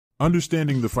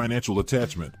Understanding the financial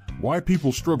attachment, why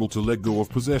people struggle to let go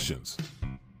of possessions.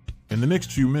 In the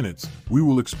next few minutes, we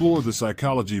will explore the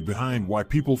psychology behind why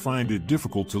people find it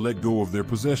difficult to let go of their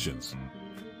possessions.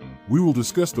 We will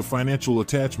discuss the financial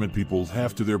attachment people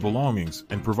have to their belongings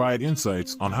and provide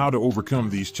insights on how to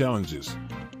overcome these challenges.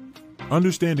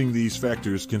 Understanding these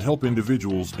factors can help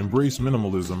individuals embrace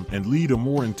minimalism and lead a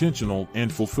more intentional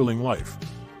and fulfilling life.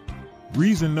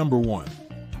 Reason number 1.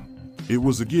 It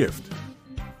was a gift.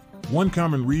 One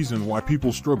common reason why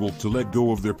people struggle to let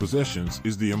go of their possessions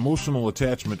is the emotional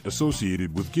attachment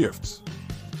associated with gifts.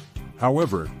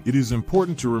 However, it is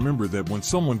important to remember that when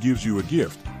someone gives you a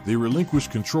gift, they relinquish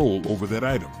control over that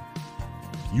item.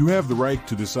 You have the right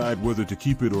to decide whether to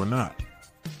keep it or not.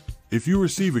 If you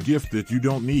receive a gift that you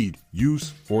don't need,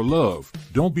 use, or love,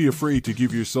 don't be afraid to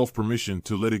give yourself permission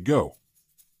to let it go.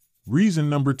 Reason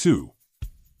number 2.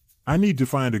 I need to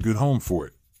find a good home for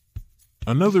it.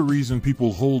 Another reason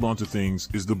people hold onto things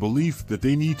is the belief that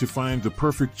they need to find the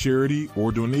perfect charity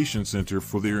or donation center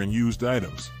for their unused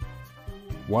items.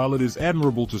 While it is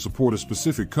admirable to support a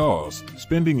specific cause,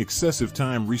 spending excessive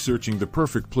time researching the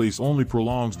perfect place only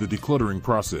prolongs the decluttering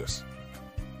process.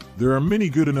 There are many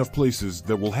good enough places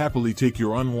that will happily take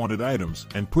your unwanted items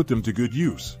and put them to good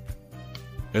use.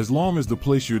 As long as the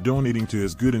place you're donating to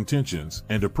has good intentions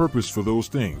and a purpose for those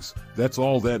things, that's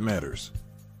all that matters.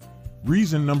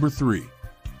 Reason number 3.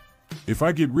 If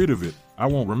I get rid of it, I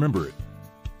won't remember it.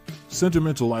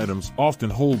 Sentimental items often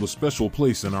hold a special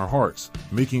place in our hearts,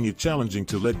 making it challenging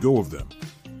to let go of them.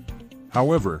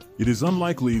 However, it is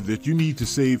unlikely that you need to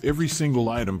save every single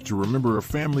item to remember a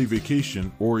family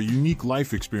vacation or a unique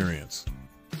life experience.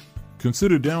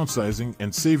 Consider downsizing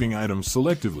and saving items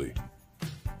selectively.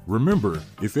 Remember,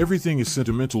 if everything is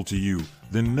sentimental to you,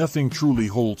 then nothing truly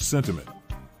holds sentiment.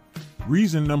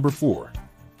 Reason number 4.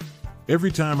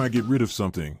 Every time I get rid of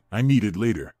something, I need it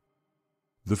later.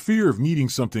 The fear of needing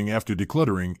something after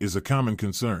decluttering is a common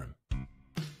concern.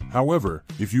 However,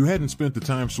 if you hadn't spent the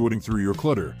time sorting through your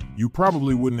clutter, you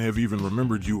probably wouldn't have even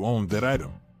remembered you owned that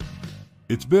item.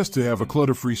 It's best to have a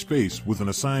clutter-free space with an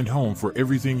assigned home for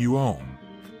everything you own.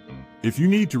 If you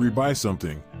need to rebuy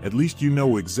something, at least you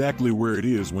know exactly where it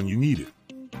is when you need it.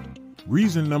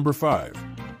 Reason number 5.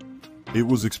 It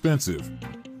was expensive.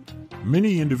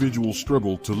 Many individuals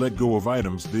struggle to let go of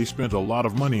items they spent a lot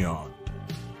of money on.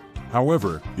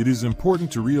 However, it is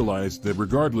important to realize that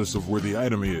regardless of where the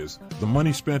item is, the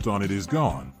money spent on it is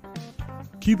gone.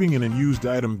 Keeping an unused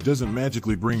item doesn't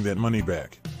magically bring that money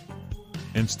back.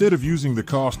 Instead of using the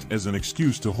cost as an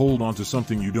excuse to hold on to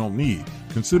something you don't need,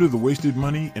 consider the wasted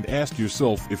money and ask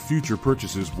yourself if future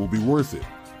purchases will be worth it.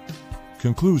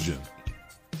 Conclusion.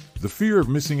 The fear of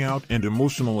missing out and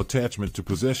emotional attachment to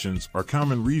possessions are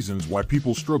common reasons why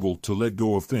people struggle to let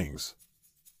go of things.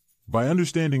 By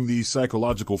understanding these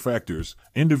psychological factors,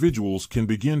 individuals can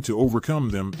begin to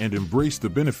overcome them and embrace the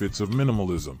benefits of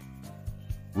minimalism.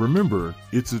 Remember,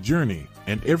 it's a journey,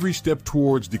 and every step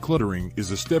towards decluttering is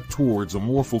a step towards a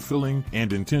more fulfilling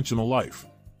and intentional life.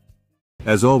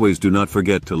 As always, do not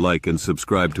forget to like and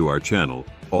subscribe to our channel,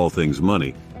 All Things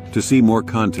Money, to see more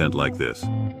content like this.